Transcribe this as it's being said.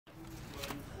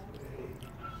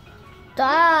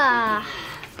Ah,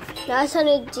 that's an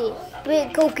itchy.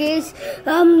 Big cookies.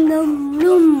 Num num.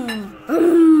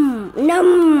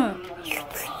 Num.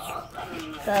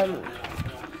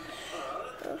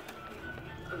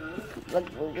 Where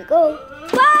will you go?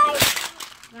 Bye.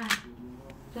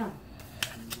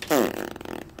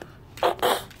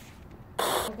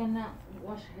 I'm gonna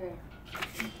wash her.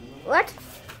 What?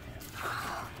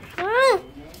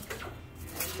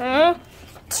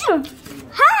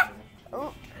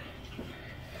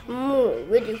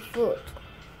 With your foot.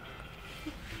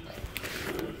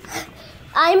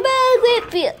 I'm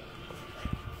with you.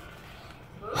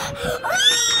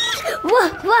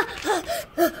 What?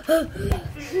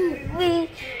 We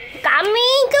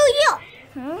coming to you.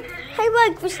 Hey,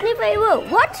 what? Sniffer,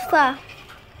 what for?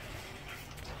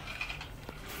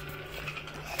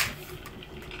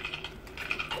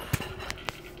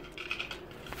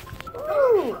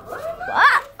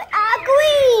 What?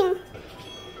 Green.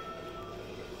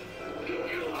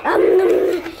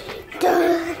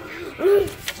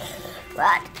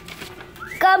 What?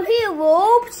 Come here,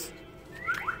 wolves.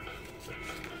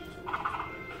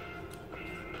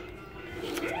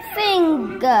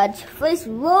 Fingers with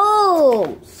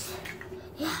wolves.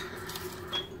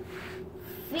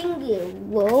 Finger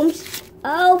wolves.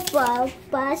 Alpha,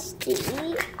 Basti,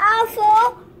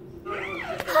 Alpha.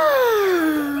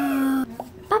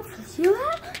 Papa, you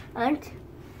and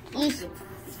is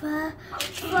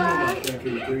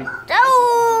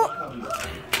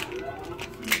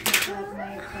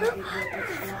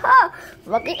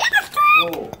walking in the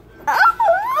street.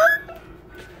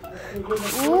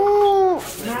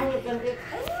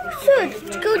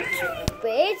 Good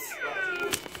space.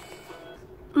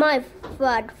 My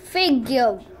fat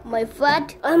figure. My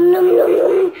fat.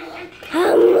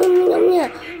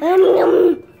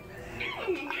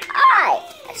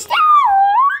 Stop.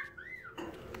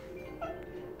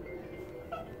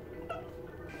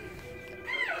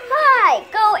 Hi,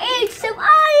 go eat some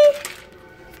ice.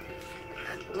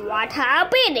 What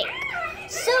happening?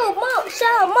 So more,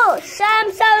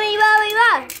 Sam, sorry,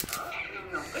 one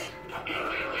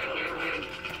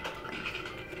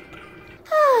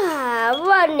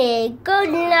a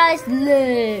good night's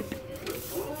sleep.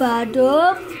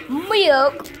 Butter,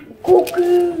 milk,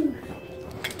 cookies.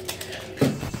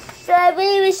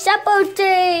 Serving with supper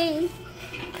tea.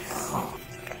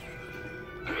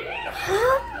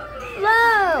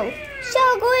 Wow, so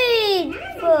green.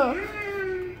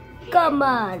 Come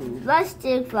on, let's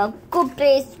take for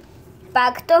cookies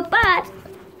back to bed.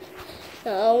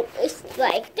 Now it's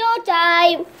like no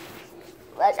time.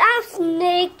 Let's have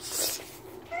snakes.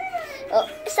 Oh,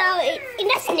 sorry,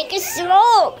 that snake is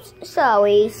slow.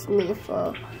 Sorry,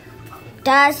 Sniffer.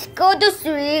 Let's go to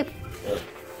sleep.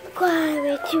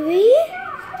 Quietly.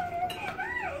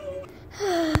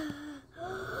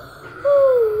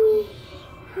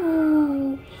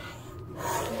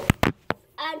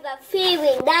 And the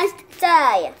feeling that's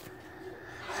tired.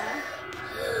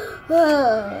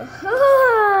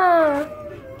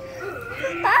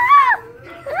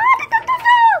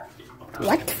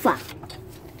 What the fuck?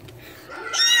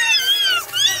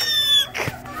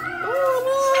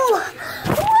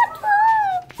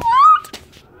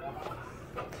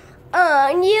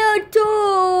 On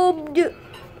YouTube.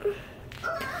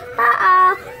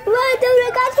 Why do we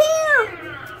got here?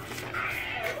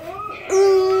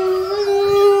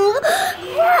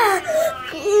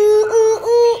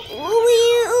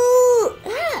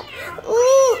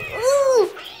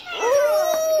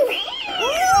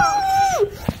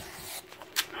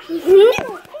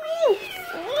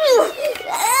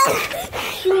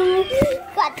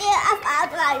 Got here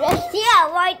up right here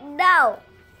right now.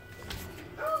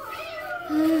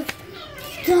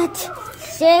 That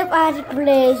save our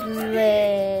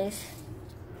place.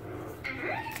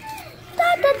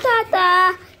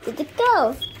 Ta. Did it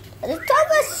go? The top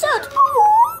was shut.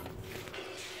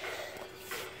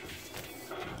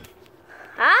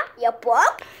 Huh? Your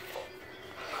pop?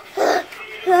 I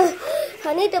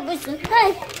need to push.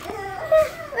 Hey,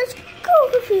 let's go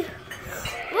with you.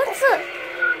 What's up?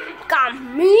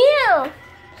 Come here.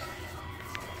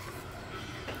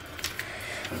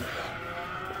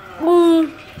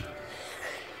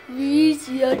 With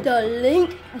your darling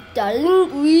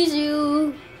with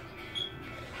you.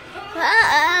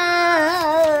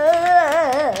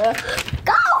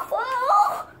 Go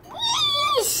for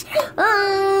please.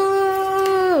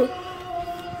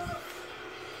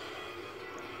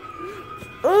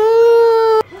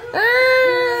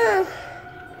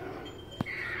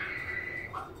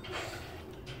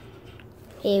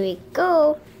 Here we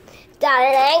go.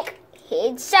 Darling,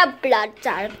 it's a blood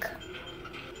tank.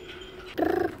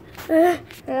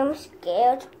 I'm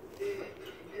scared.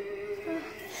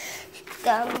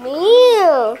 Come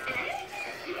here.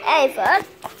 Hey, first,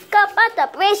 come at the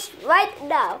place right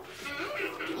now.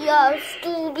 You're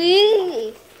to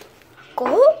be.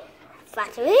 Go?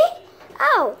 Factory?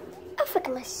 Oh, I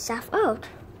figured myself out.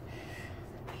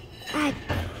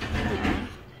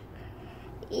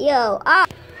 Yo, ha,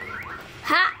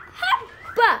 ha,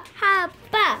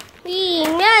 we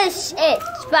miss it.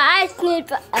 Spice need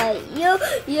for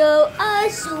you are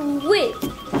sweet.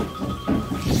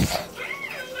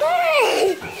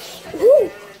 Hey, ooh,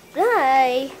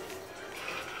 hey.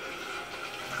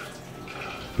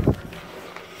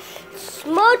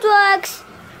 More drugs,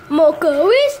 more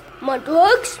curries, more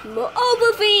drugs, more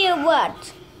overfeed.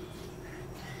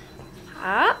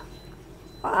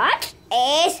 What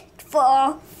is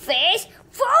for fish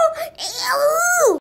for you?